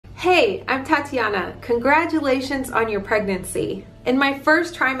Hey, I'm Tatiana. Congratulations on your pregnancy. In my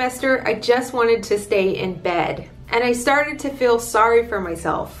first trimester, I just wanted to stay in bed, and I started to feel sorry for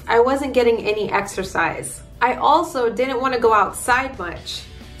myself. I wasn't getting any exercise. I also didn't want to go outside much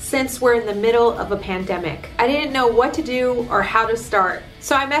since we're in the middle of a pandemic. I didn't know what to do or how to start.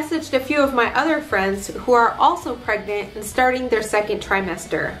 So I messaged a few of my other friends who are also pregnant and starting their second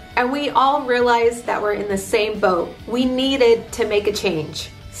trimester. And we all realized that we're in the same boat. We needed to make a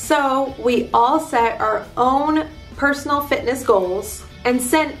change. So we all set our own personal fitness goals and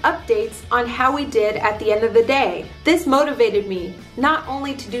sent updates on how we did at the end of the day. This motivated me not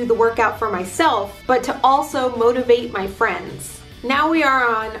only to do the workout for myself, but to also motivate my friends. Now we are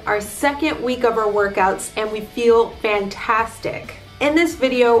on our second week of our workouts and we feel fantastic. In this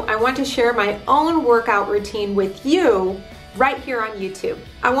video, I want to share my own workout routine with you right here on YouTube.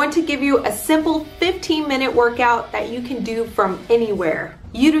 I want to give you a simple 15-minute workout that you can do from anywhere.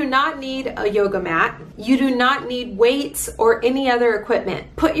 You do not need a yoga mat. You do not need weights or any other equipment.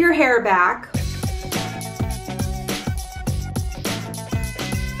 Put your hair back.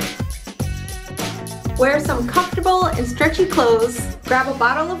 Wear some comfortable and stretchy clothes, grab a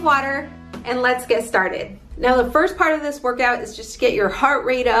bottle of water, and let's get started. Now the first part of this workout is just to get your heart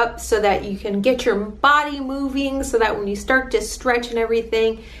rate up so that you can get your body moving, so that when you start to stretch and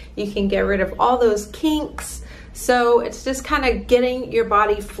everything, you can get rid of all those kinks. So it's just kind of getting your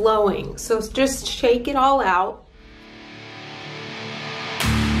body flowing. So just shake it all out.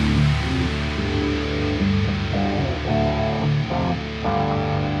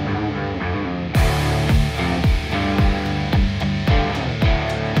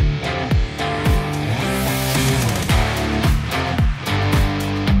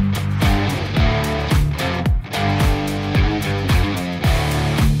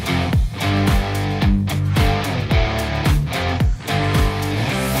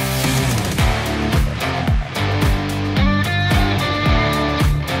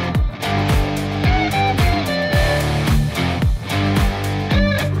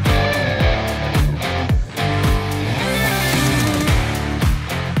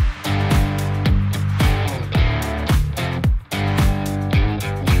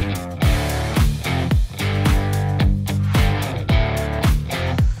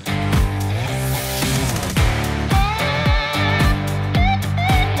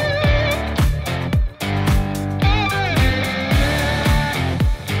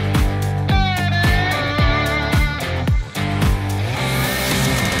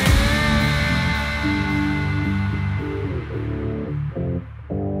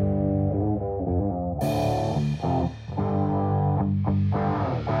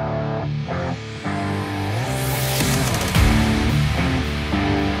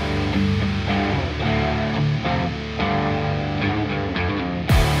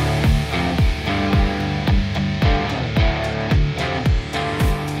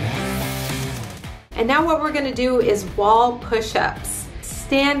 And now what we're gonna do is wall push-ups,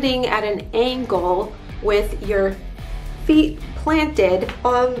 standing at an angle with your feet planted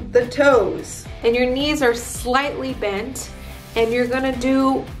on the toes. And your knees are slightly bent, and you're gonna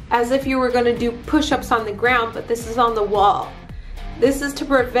do as if you were gonna do push-ups on the ground, but this is on the wall. This is to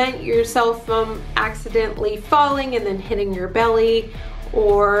prevent yourself from accidentally falling and then hitting your belly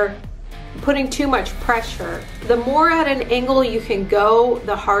or putting too much pressure. The more at an angle you can go,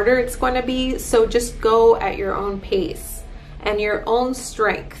 the harder it's going to be, so just go at your own pace and your own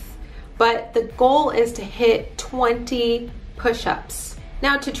strength. But the goal is to hit 20 push-ups.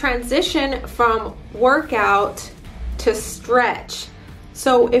 Now to transition from workout to stretch.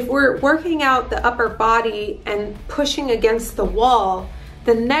 So if we're working out the upper body and pushing against the wall,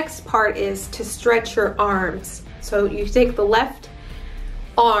 the next part is to stretch your arms. So you take the left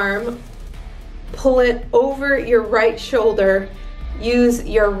arm, pull it over your right shoulder, use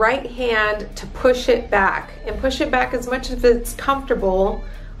your right hand to push it back, and push it back as much as it's comfortable,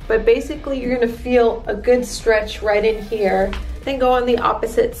 but basically you're gonna feel a good stretch right in here. Then go on the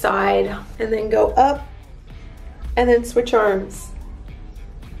opposite side, and then go up, and then switch arms.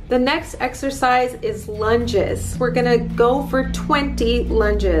 The next exercise is lunges. We're gonna go for 20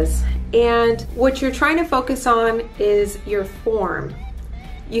 lunges, and what you're trying to focus on is your form.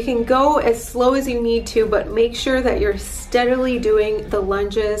 You can go as slow as you need to, but make sure that you're steadily doing the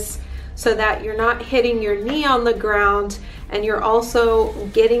lunges so that you're not hitting your knee on the ground, and you're also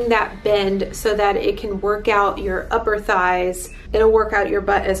getting that bend so that it can work out your upper thighs. It'll work out your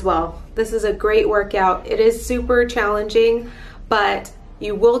butt as well. This is a great workout. It is super challenging, but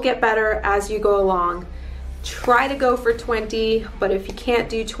you will get better as you go along. Try to go for 20, but if you can't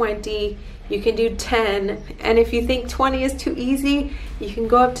do 20, you can do 10, and if you think 20 is too easy, you can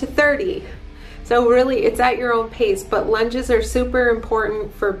go up to 30. So really, it's at your own pace, but lunges are super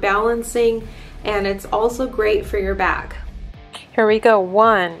important for balancing, and it's also great for your back. Here we go.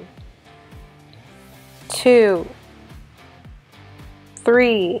 1, 2,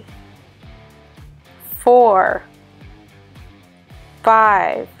 3, 4,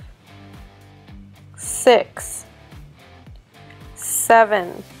 5, 6,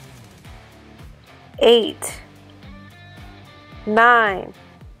 7, 8, 9,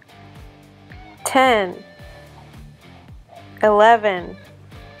 10, 11,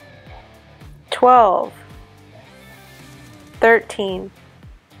 12, 13,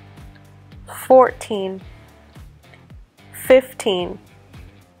 14, 15,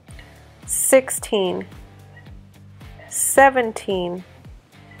 16, 17,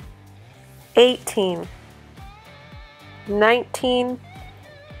 18, 19,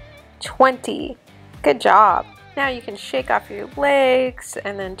 20. Good job. Now you can shake off your legs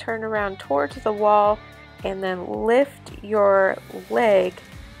and then turn around towards the wall and then lift your leg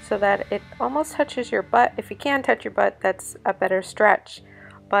so that it almost touches your butt. If you can touch your butt, that's a better stretch.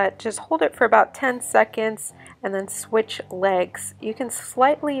 But just hold it for about 10 seconds and then switch legs. You can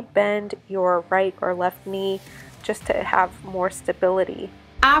slightly bend your right or left knee just to have more stability.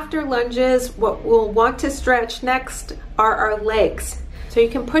 After lunges, what we'll want to stretch next are our legs. So you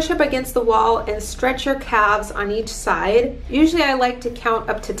can push up against the wall and stretch your calves on each side. Usually I like to count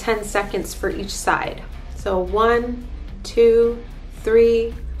up to 10 seconds for each side. So 1, 2,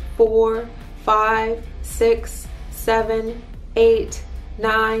 3, 4, 5, 6, 7, 8,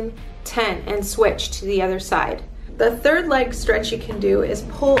 9, 10, and switch to the other side. The third leg stretch you can do is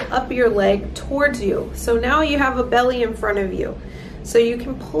pull up your leg towards you. So now you have a belly in front of you. So you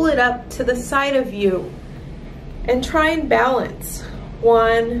can pull it up to the side of you and try and balance.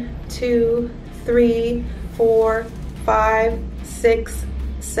 1, 2, 3, 4, 5, 6,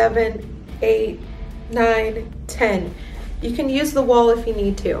 7, 8, 9, 10. You can use the wall if you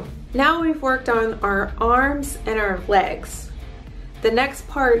need to. Now we've worked on our arms and our legs. The next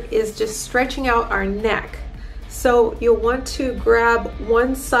part is just stretching out our neck. So you'll want to grab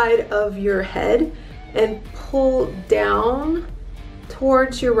one side of your head and pull down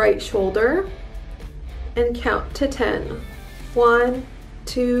towards your right shoulder and count to 10. 1,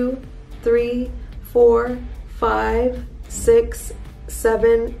 2, 3, 4, 5, 6,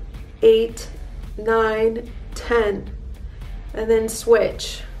 7, 8, 9, 10. And then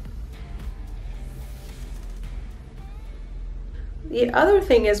switch. The other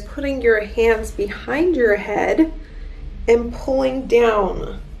thing is putting your hands behind your head and pulling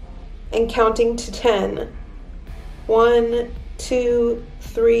down and counting to 10. 1, 2,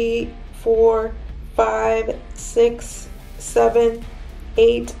 3, 4, 5, 6, 7,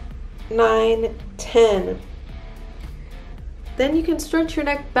 8, 9, 10. Then you can stretch your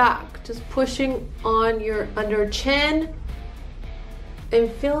neck back, just pushing on your under chin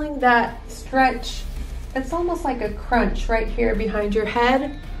and feeling that stretch. It's almost like a crunch right here behind your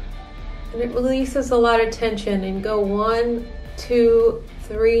head, and it releases a lot of tension. And go 1, 2,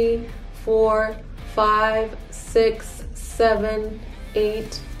 3, 4, 5, 6, 7,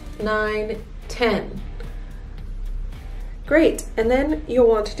 8, 9, 10. Great. And then you'll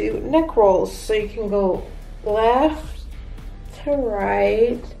want to do neck rolls. So you can go left to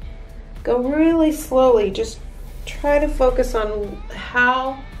right. Go really slowly. Just try to focus on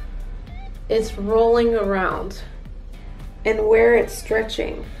how it's rolling around and where it's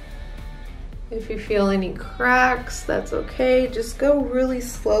stretching. If you feel any cracks, that's okay. Just go really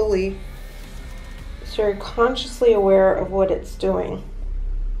slowly so you're consciously aware of what it's doing.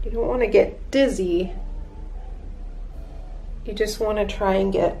 You don't want to get dizzy. You just want to try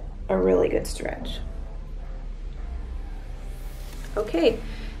and get a really good stretch. Okay,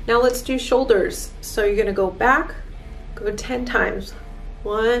 now let's do shoulders. So you're going to go back, go 10 times.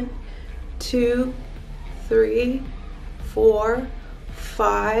 1, 2, 3, 4,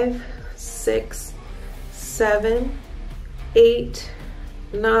 5, 6, 7, 8,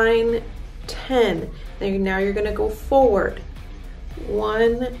 9, 10. Now you're going to go forward.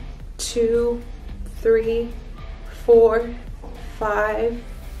 1, 2, 3, 4, 5,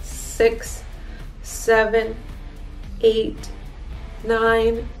 6, 7, 8,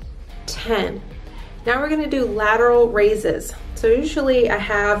 9, 10. Now we're going to do lateral raises. So usually I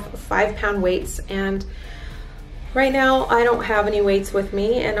have 5-pound weights, and right now I don't have any weights with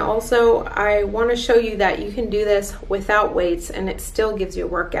me. And also I want to show you that you can do this without weights and it still gives you a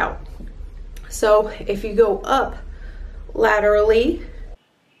workout. So if you go up laterally,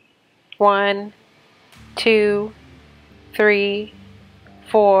 1, 2, 3,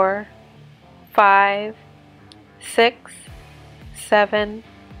 4, 5, 6, 7,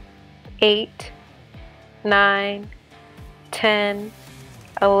 8, 9, 10,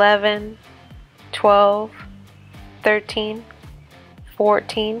 11, 12, 13,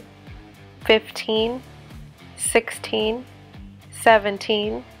 14, 15, 16,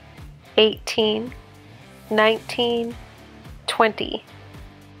 17, 18, 19, 20.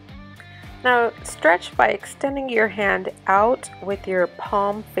 Now stretch by extending your hand out with your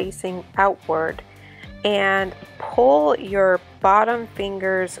palm facing outward and pull your bottom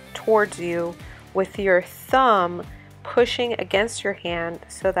fingers towards you with your thumb pushing against your hand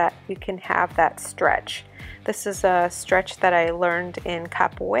so that you can have that stretch. This is a stretch that I learned in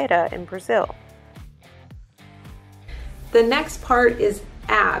capoeira in Brazil. The next part is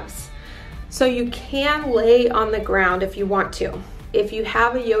abs. So you can lay on the ground if you want to. If you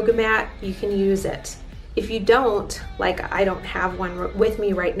have a yoga mat, you can use it. If you don't, like I don't have one with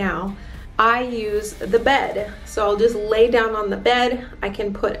me right now, I use the bed. So I'll just lay down on the bed. I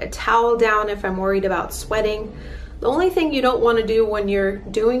can put a towel down if I'm worried about sweating. The only thing you don't want to do when you're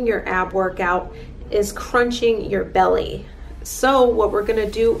doing your ab workout is crunching your belly. So what we're going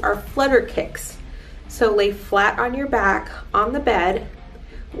to do are flutter kicks. So lay flat on your back on the bed,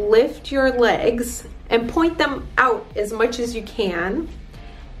 lift your legs and point them out as much as you can,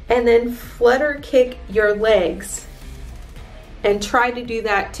 and then flutter kick your legs and try to do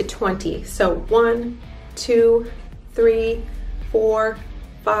that to 20. So 1, 2, 3, 4,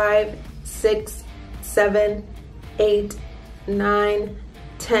 5, 6, 7, 8, 9,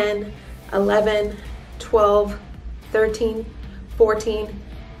 10, 11, 12, 13, 14,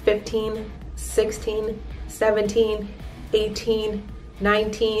 15, 16, 17, 18,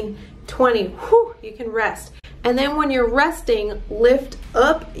 19, 20. Whew, you can rest. And then when you're resting, lift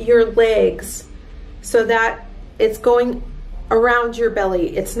up your legs so that it's going around your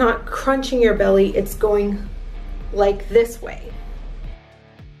belly. It's not crunching your belly, it's going like this way.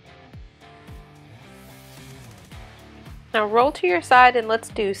 Now roll to your side and let's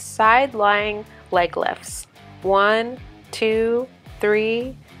do side lying leg lifts. 1, 2,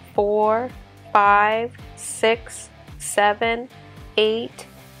 3, 4, 5, 6, 7, 8,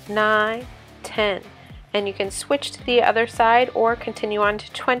 9, 10. And you can switch to the other side or continue on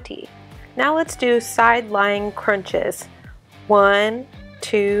to 20. Now let's do side lying crunches. 1,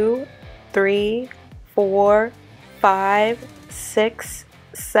 2, 3, 4, 5, 6,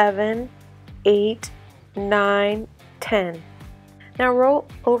 7, 8, 9, 10. Now roll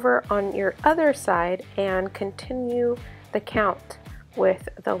over on your other side and continue the count with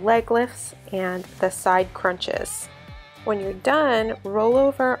the leg lifts and the side crunches. When you're done, roll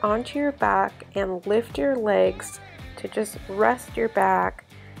over onto your back and lift your legs to just rest your back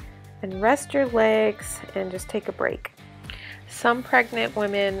and rest your legs and just take a break. Some pregnant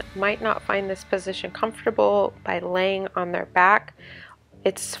women might not find this position comfortable by laying on their back.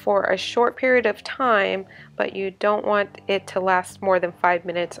 It's for a short period of time, but you don't want it to last more than 5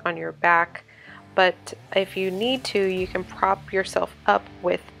 minutes on your back. But if you need to, you can prop yourself up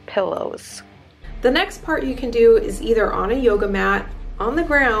with pillows. The next part you can do is either on a yoga mat, on the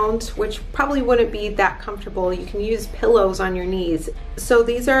ground, which probably wouldn't be that comfortable. You can use pillows on your knees. So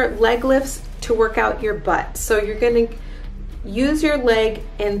these are leg lifts to work out your butt. So you're going to use your leg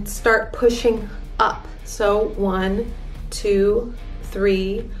and start pushing up. So 1, 2,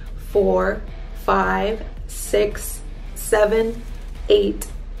 3, 4, 5, 6, 7, 8,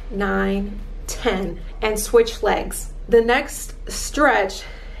 9, 10, and switch legs. The next stretch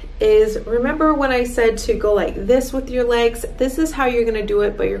is, remember when I said to go like this with your legs? This is how you're going to do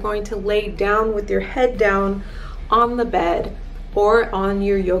it, but you're going to lay down with your head down on the bed or on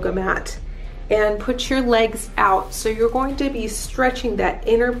your yoga mat and put your legs out. So you're going to be stretching that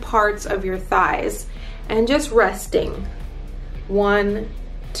inner parts of your thighs and just resting. 1,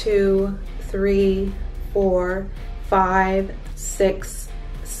 2, 3, 4, 5, 6,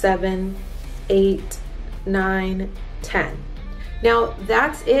 7, 8, 9, 10. Now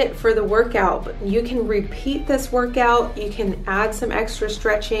that's it for the workout. You can repeat this workout, you can add some extra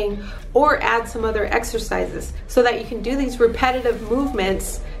stretching or add some other exercises so that you can do these repetitive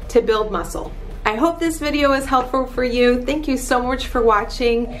movements to build muscle. I hope this video is helpful for you. Thank you so much for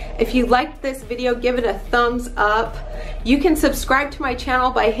watching. If you liked this video, give it a thumbs up. You can subscribe to my channel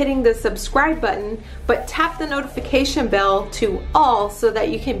by hitting the subscribe button, but tap the notification bell to all so that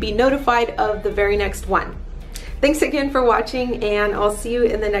you can be notified of the very next one. Thanks again for watching, and I'll see you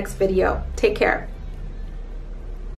in the next video. Take care.